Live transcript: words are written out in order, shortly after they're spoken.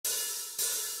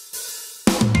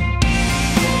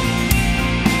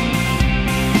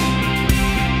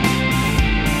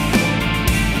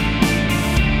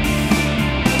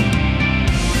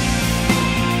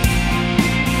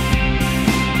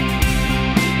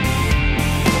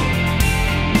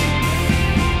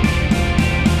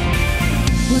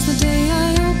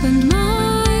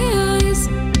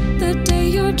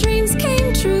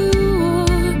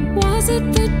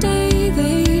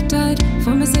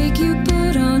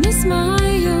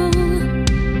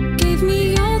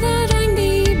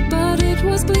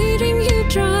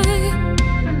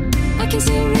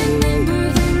things you'll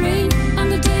remember. The rain on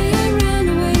the day I ran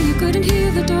away. You couldn't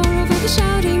hear the door of all the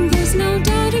shouting. There's no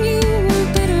doubting you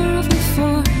were better off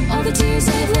before. All the tears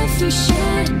I've left to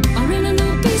shed are in a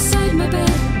note beside my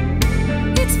bed.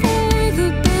 It's for the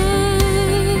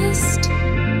best.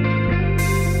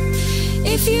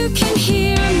 If you can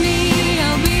hear me,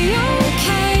 I'll be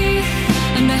okay.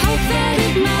 And I hope that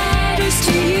it matters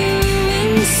to you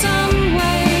in some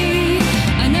way.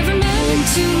 I never meant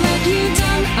to let you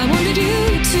down. I wanted you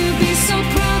to be so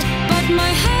proud, but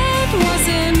my head was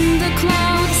in the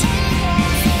clouds.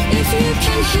 If you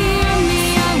can hear me,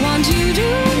 I want you to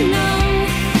know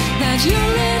that your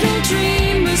little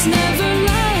dream is never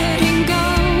letting go.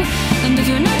 And if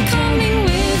you're not coming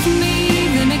with me,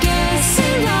 then I guess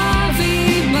c'est la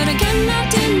vie. But I cannot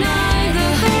deny the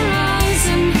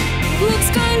horizon looks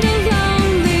kinda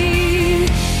lonely.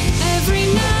 Every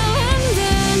now and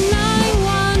then I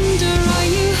wonder, are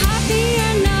you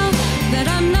happier now that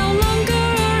I'm no longer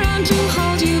around to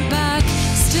hold you back?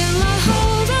 Still I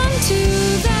hold on to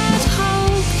that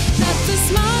hope, that the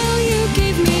smile you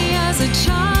gave me as a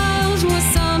child was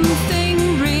something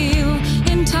real.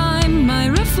 In time my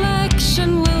reflection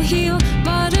will heal,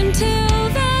 but until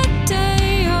that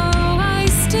day, oh, I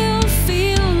still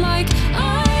feel like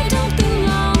I don't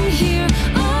belong here.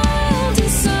 I'll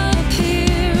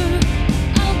disappear.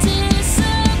 I'll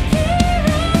disappear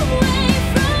away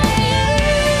from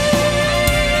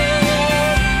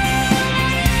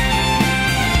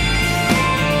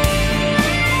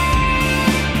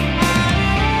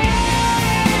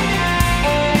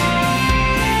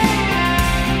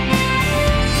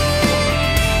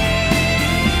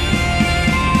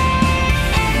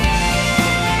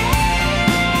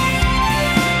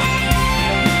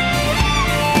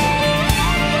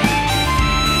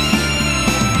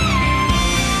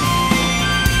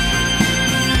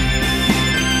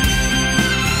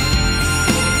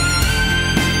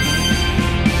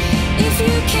If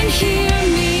you can hear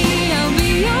me, I'll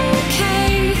be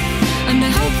okay. And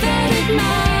I hope that it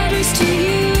matters to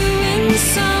you in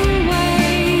some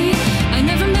way. I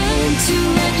never meant to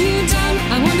let you down.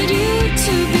 I wanted you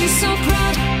to be so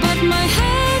proud, but my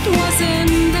head was in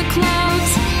the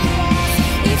clouds.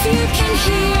 If you can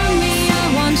hear me, I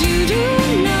want you to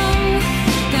know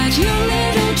that your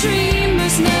little dream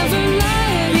is never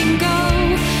letting go.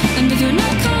 And if you're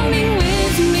not coming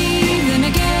with me, then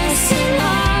I guess c'est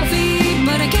la vie.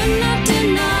 But I cannot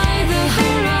deny the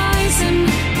horizon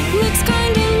looks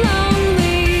kinda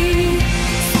lonely.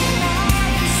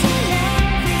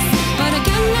 But I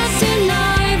cannot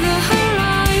deny the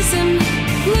horizon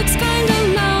looks kinda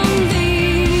lonely.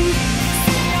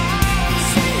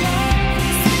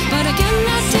 But I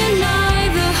cannot deny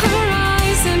the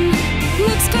horizon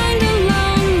looks kinda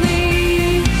lonely.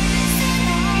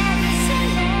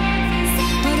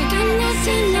 But I cannot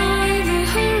deny the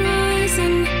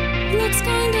horizon looks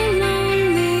kinda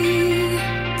lonely.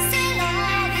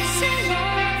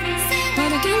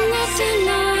 But I cannot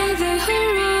deny the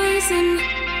horizon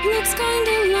looks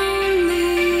kinda lonely.